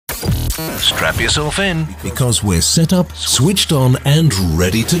Strap yourself in, because we're set up, switched on, and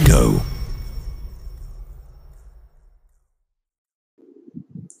ready to go.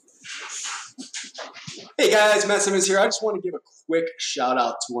 Hey guys, Matt Simmons here. I just want to give a quick shout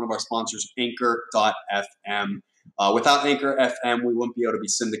out to one of our sponsors, Anchor.fm. Without Anchor FM, we wouldn't be able to be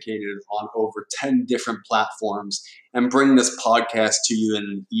syndicated on over 10 different platforms and bring this podcast to you in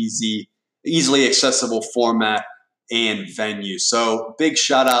an easily accessible format and venue. So big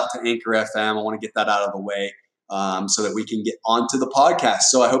shout out to Anchor FM. I want to get that out of the way so that we can get onto the podcast.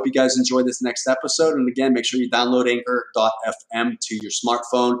 So I hope you guys enjoy this next episode. And again, make sure you download Anchor.fm to your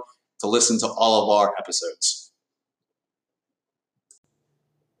smartphone to listen to all of our episodes.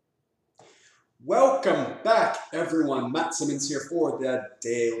 Welcome back, everyone. Matt Simmons here for the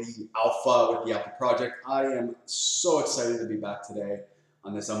Daily Alpha with the Alpha Project. I am so excited to be back today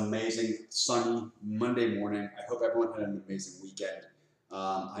on this amazing sunny Monday morning. I hope everyone had an amazing weekend.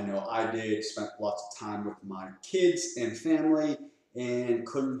 I know I did. Spent lots of time with my kids and family and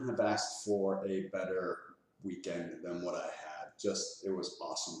couldn't have asked for a better weekend than what I had. It was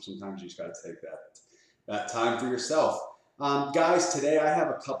awesome. Sometimes you just got to take that time for yourself. Guys, today I have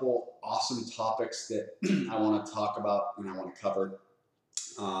a couple awesome topics that I want to talk about and I want to cover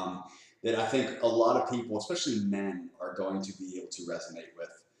that I think a lot of people, especially men, are going to be able to resonate with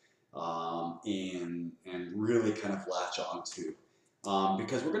and really kind of latch on to.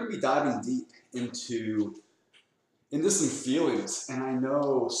 Because we're going to be diving deep into some feelings. And I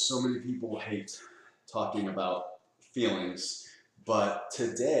know so many people hate talking about feelings, but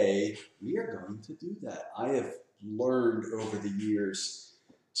today we are going to do that. I have learned over the years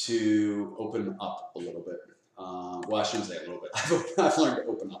to open up a little bit. Well, I shouldn't say a little bit. I've learned to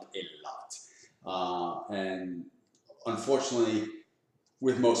open up a lot. And unfortunately,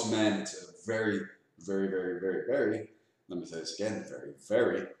 with most men, it's a very, very, very, very, very, let me say this again, very,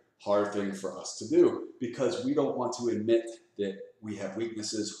 very hard thing for us to do because we don't want to admit that we have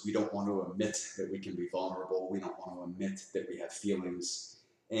weaknesses. We don't want to admit that we can be vulnerable. We don't want to admit that we have feelings.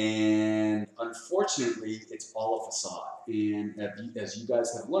 And unfortunately, it's all a facade. And as you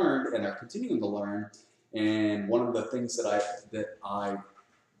guys have learned and are continuing to learn, and one of the things that the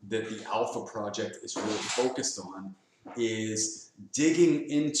Alpha Project is really focused on is digging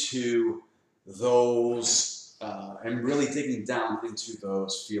into those and really digging down into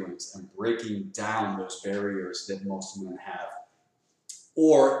those feelings and breaking down those barriers that most men have,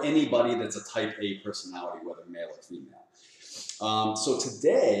 or anybody that's a type A personality, whether male or female. So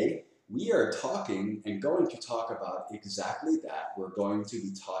today we are talking and going to talk about exactly that. We're going to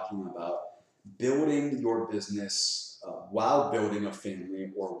be talking about building your business while building a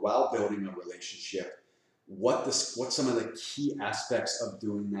family or while building a relationship. What some of the key aspects of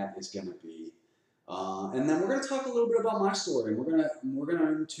doing that is going to be. And then we're going to talk a little bit about my story. We're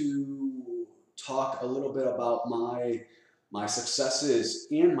going to talk a little bit about my successes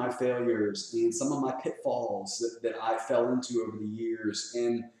and my failures and some of my pitfalls that I fell into over the years.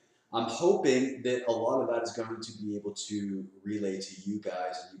 And I'm hoping that a lot of that is going to be able to relay to you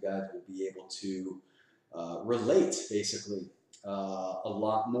guys, and you guys will be able to relate basically a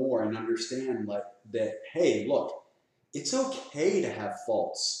lot more and understand that, hey, look, it's okay to have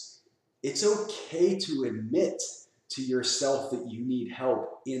faults. It's okay to admit to yourself that you need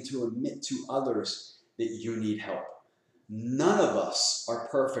help and to admit to others that you need help. None of us are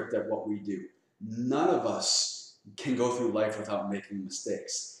perfect at what we do. None of us can go through life without making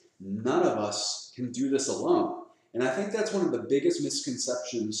mistakes. None of us can do this alone. And I think that's one of the biggest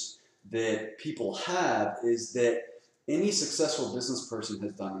misconceptions that people have, is that any successful business person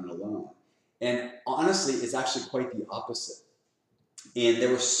has done it alone. And honestly, it's actually quite the opposite. And there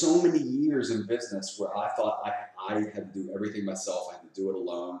were so many years in business where I thought I had to do everything myself. I had to do it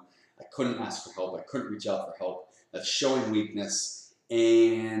alone. I couldn't ask for help. I couldn't reach out for help. That's showing weakness.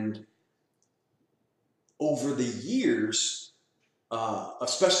 And over the years,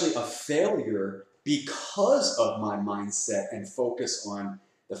 especially a failure, because of my mindset and focus on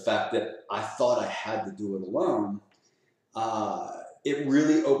the fact that I thought I had to do it alone, it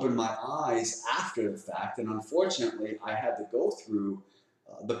really opened my eyes after the fact. And unfortunately, I had to go through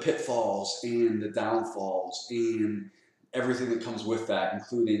the pitfalls and the downfalls and everything that comes with that,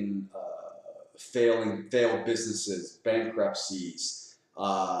 including failed businesses, bankruptcies,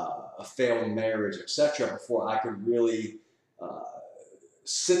 a failed marriage, etc., before I could really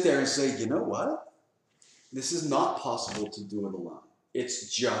sit there and say, you know what? This is not possible to do it alone.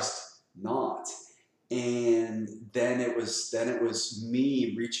 It's just not. And then it was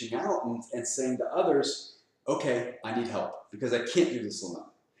me reaching out and saying to others, okay, I need help because I can't do this alone.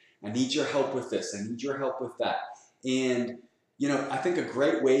 I need your help with this. I need your help with that. And I think a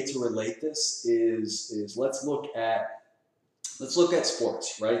great way to relate this is let's look at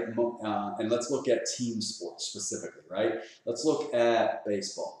sports, right? And let's look at team sports specifically, right? Let's look at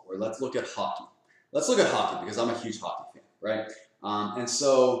baseball, or let's look at hockey. Let's look at hockey because I'm a huge hockey fan, right? And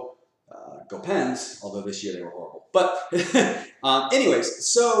so, go Pens, although this year they were horrible. But anyways,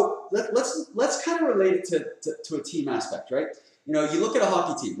 so let's kind of relate it to a team aspect, right? You look at a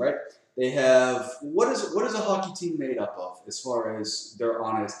hockey team, right? They have, what is a hockey team made up of as far as their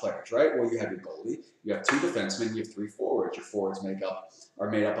honest players, right? Well, you have your goalie, you have 2 defensemen, you have 3 forwards. Your forwards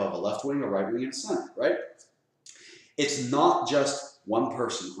are made up of a left wing, a right wing, and a center, right? It's not just one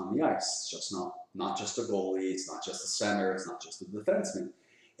person on the ice. It's just not just a goalie, it's not just a center, it's not just a defenseman.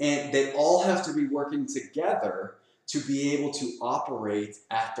 And they all have to be working together to be able to operate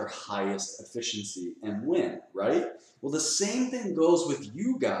at their highest efficiency and win, right? Well, the same thing goes with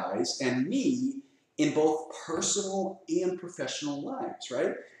you guys and me in both personal and professional lives,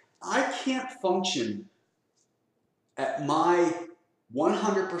 right? I can't function at my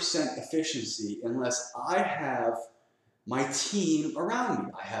 100% efficiency unless I have my team around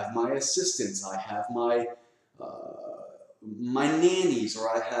me. I have my assistants, I have my nannies, or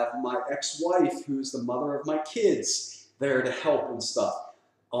I have my ex-wife who's the mother of my kids there to help and stuff.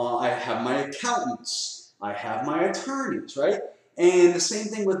 I have my accountants, I have my attorneys, right? And the same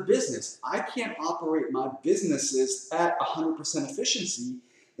thing with business. I can't operate my businesses at 100% efficiency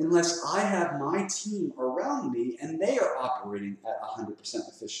unless I have my team around me and they are operating at 100%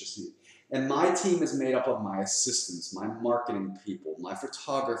 efficiency. And my team is made up of my assistants, my marketing people, my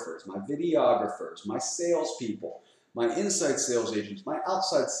photographers, my videographers, my salespeople, my inside sales agents, my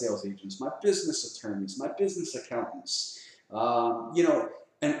outside sales agents, my business attorneys, my business accountants,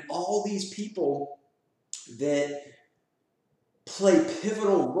 and all these people that play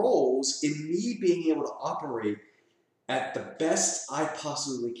pivotal roles in me being able to operate at the best I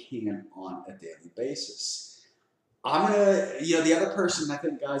possibly can on a daily basis. The other person I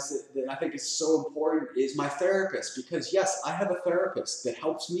think, guys, that I think is so important is my therapist, because yes, I have a therapist that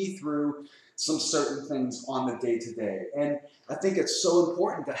helps me through some certain things on the day-to-day. And I think it's so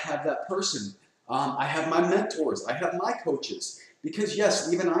important to have that person. I have my mentors, I have my coaches, because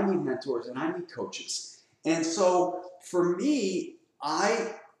yes, even I need mentors and I need coaches. And so for me,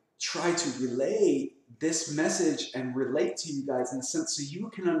 I try to relay this message and relate to you guys in the sense so you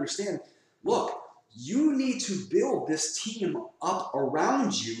can understand, look, you need to build this team up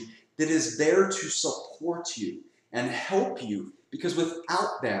around you that is there to support you and help you, because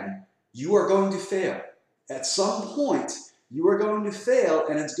without them, you are going to fail. At some point, you are going to fail,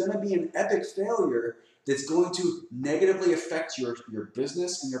 and it's going to be an epic failure that's going to negatively affect your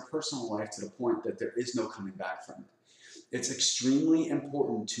business and your personal life to the point that there is no coming back from it. It's extremely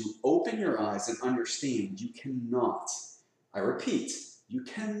important to open your eyes and understand you cannot, I repeat, you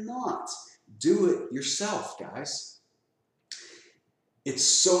cannot do it yourself, guys. It's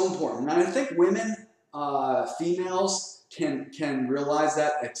so important. And I think women, females can realize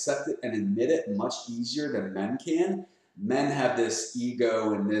that, accept it, and admit it much easier than men can. Men have this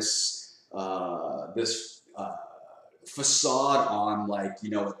ego and this facade on, like, they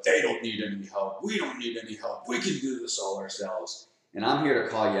don't need any help. We don't need any help. We can do this all ourselves. And I'm here to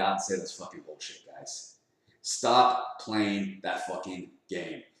call you out and say that's fucking bullshit, guys. Stop playing that fucking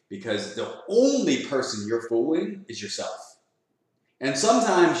game. Because the only person you're fooling is yourself. And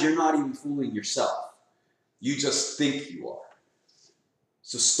sometimes you're not even fooling yourself. You just think you are.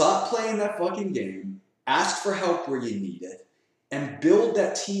 So stop playing that fucking game, ask for help where you need it, and build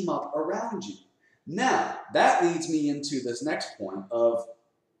that team up around you. Now, that leads me into this next point of,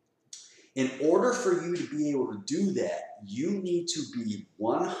 in order for you to be able to do that, you need to be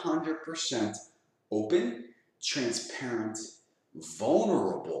 100% open, transparent,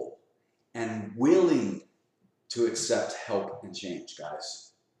 vulnerable, and willing to accept help and change,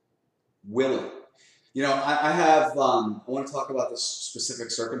 guys. Willing. I want to talk about this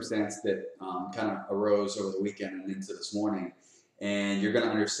specific circumstance that kind of arose over the weekend and into this morning, and you're going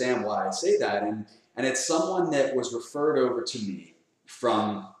to understand why I say that. And it's someone that was referred over to me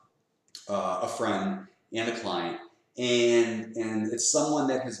from a friend and a client, and it's someone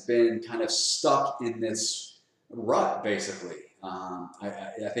that has been kind of stuck in this rut, basically.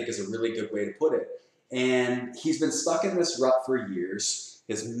 I think is a really good way to put it. And he's been stuck in this rut for years.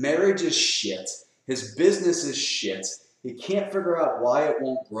 His marriage is shit. His business is shit. He can't figure out why it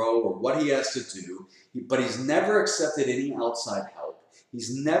won't grow or what he has to do. But he's never accepted any outside help.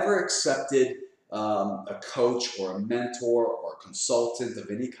 He's never accepted a coach or a mentor or a consultant of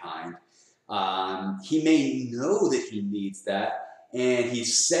any kind. He may know that he needs that, and he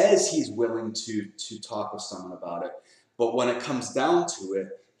says he's willing to talk with someone about it. But when it comes down to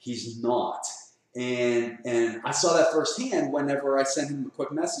it, he's not. And I saw that firsthand whenever I sent him a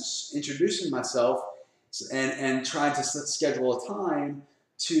quick message introducing myself and trying to schedule a time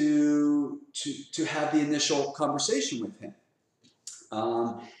to have the initial conversation with him.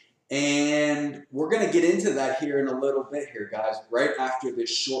 And we're going to get into that here in a little bit here, guys, right after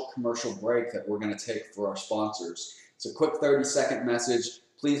this short commercial break that we're going to take for our sponsors. It's a quick 30-second message.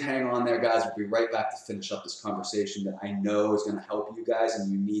 Please hang on there, guys. We'll be right back to finish up this conversation that I know is going to help you guys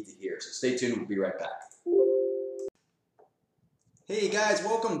and you need to hear. So stay tuned. We'll be right back. Hey, guys.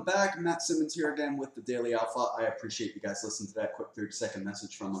 Welcome back. Matt Simmons here again with the Daily Alpha. I appreciate you guys listening to that quick 30-second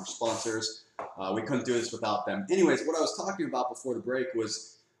message from our sponsors. We couldn't do this without them. Anyways, what I was talking about before the break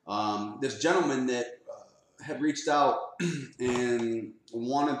was this gentleman that had reached out and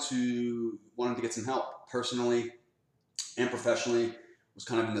wanted to get some help personally and professionally. Was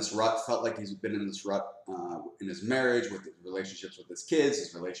kind of in this rut, felt like he's been in this rut in his marriage, with his relationships with his kids,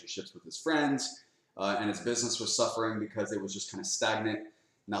 his relationships with his friends, and his business was suffering because it was just kind of stagnant.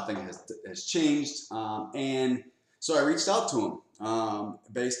 Nothing has changed, and so I reached out to him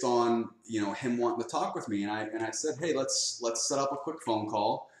based on him wanting to talk with me, and I said, hey, let's set up a quick phone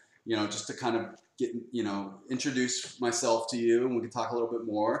call, just to kind of get introduce myself to you, and we can talk a little bit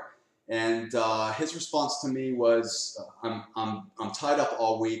more. And his response to me was, I'm tied up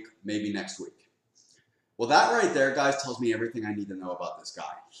all week, maybe next week. Well, that right there, guys, tells me everything I need to know about this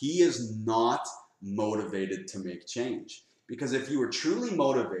guy. He is not motivated to make change. Because if you are truly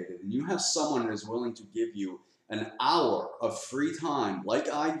motivated and you have someone that is willing to give you an hour of free time,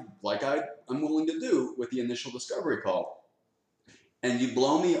 like I'm willing to do with the initial discovery call, and you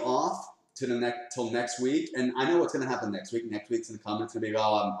blow me off till next week, and I know what's going to happen next week. Next week's in the comments going to be,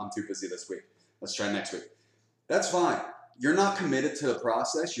 oh, I'm too busy this week. Let's try next week. That's fine. You're not committed to the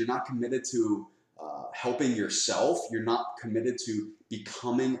process. You're not committed to helping yourself. You're not committed to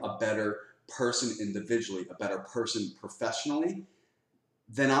becoming a better person individually, a better person professionally.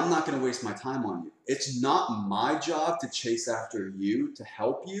 Then I'm not going to waste my time on you. It's not my job to chase after you, to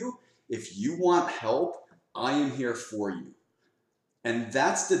help you. If you want help, I am here for you. And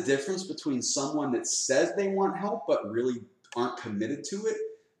that's the difference between someone that says they want help but really aren't committed to it,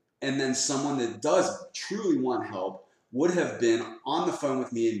 and then someone that does truly want help, would have been on the phone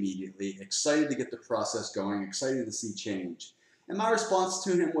with me immediately, excited to get the process going, excited to see change. And my response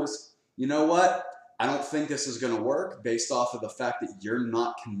to him was, you know what? I don't think this is going to work based off of the fact that you're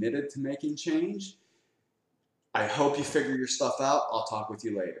not committed to making change. I hope you figure your stuff out. I'll talk with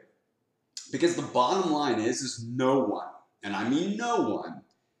you later. Because the bottom line is no one, and I mean no one,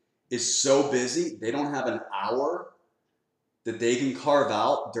 is so busy they don't have an hour that they can carve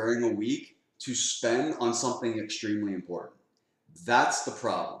out during a week to spend on something extremely important. That's the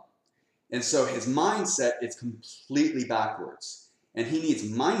problem. And so his mindset is completely backwards. And he needs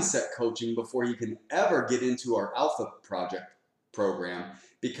mindset coaching before he can ever get into our Alpha Project program.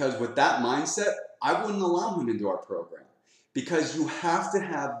 Because with that mindset, I wouldn't allow him into our program. Because you have to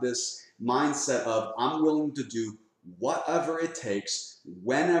have this mindset of, I'm willing to do whatever it takes,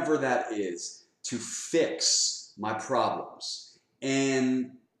 whenever that is, to fix my problems.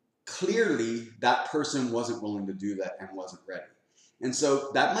 And clearly, that person wasn't willing to do that and wasn't ready. And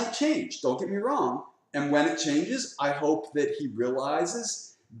so that might change, don't get me wrong. And when it changes, I hope that he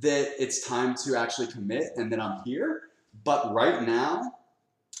realizes that it's time to actually commit and that I'm here. But right now,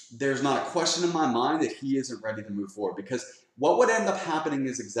 there's not a question in my mind that he isn't ready to move forward. Because what would end up happening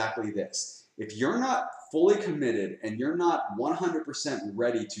is exactly this. If you're not fully committed and you're not 100%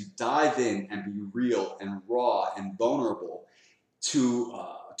 ready to dive in and be real and raw and vulnerable to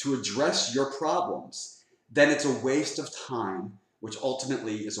address your problems, then it's a waste of time, which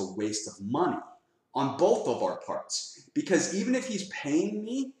ultimately is a waste of money on both of our parts. Because even if he's paying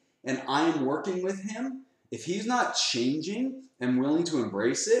me and I am working with him, if he's not changing and willing to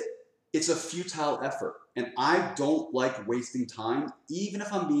embrace it, it's a futile effort. And I don't like wasting time, even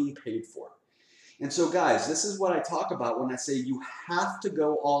if I'm being paid for it. And so guys, this is what I talk about when I say you have to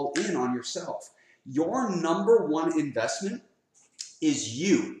go all in on yourself. Your number one investment is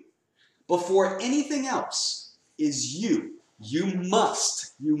you. Before anything else is you. You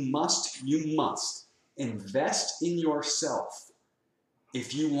must invest in yourself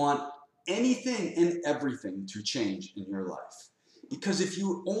if you want anything and everything to change in your life. Because if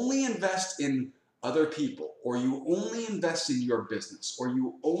you only invest in other people, or you only invest in your business, or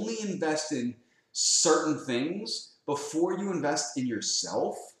you only invest in certain things before you invest in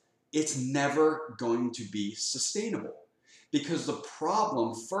yourself, it's never going to be sustainable. Because the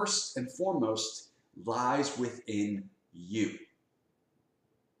problem, first and foremost, lies within you.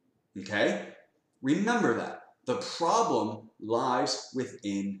 Okay? Remember that. The problem lies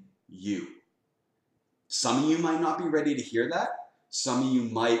within you. Some of you might not be ready to hear that. Some of you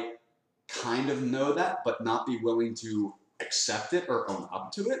might kind of know that, but not be willing to accept it or own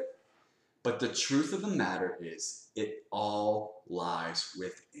up to it. But the truth of the matter is, it all lies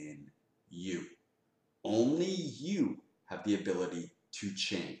within you. Only you have the ability to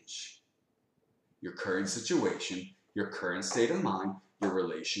change your current situation, your current state of mind, your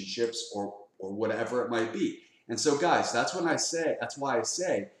relationships, or whatever it might be. And so, guys, that's why I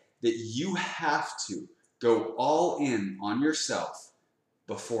say that you have to go all in on yourself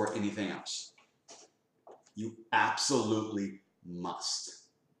before anything else. You absolutely must.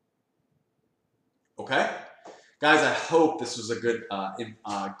 Okay, guys, I hope this was a good,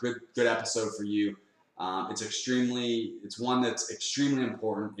 good episode for you. It's one that's extremely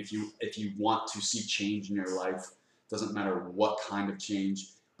important if you want to see change in your life. Doesn't matter what kind of change,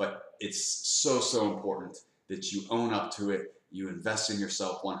 but it's so important that you own up to it. You invest in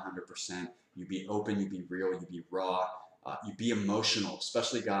yourself 100%. You be open, you be real, you be raw, you be emotional.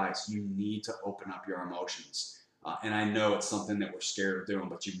 Especially guys, you need to open up your emotions. And I know it's something that we're scared of doing,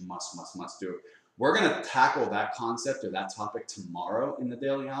 but you must do it. We're going to tackle that concept or that topic tomorrow in the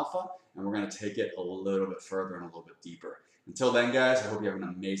Daily Alpha, and we're going to take it a little bit further and a little bit deeper. Until then, guys, I hope you have an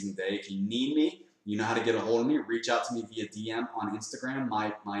amazing day. If you need me, you know how to get a hold of me. Reach out to me via DM on Instagram.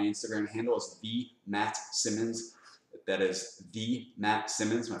 My Instagram handle is @TheMattSimmons. That is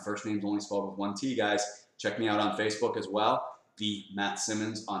 @TheMattSimmons. My first name's only spelled with one T, guys. Check me out on Facebook as well.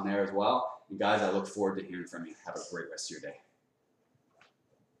 @TheMattSimmons on there as well. And guys, I look forward to hearing from you. Have a great rest of your day.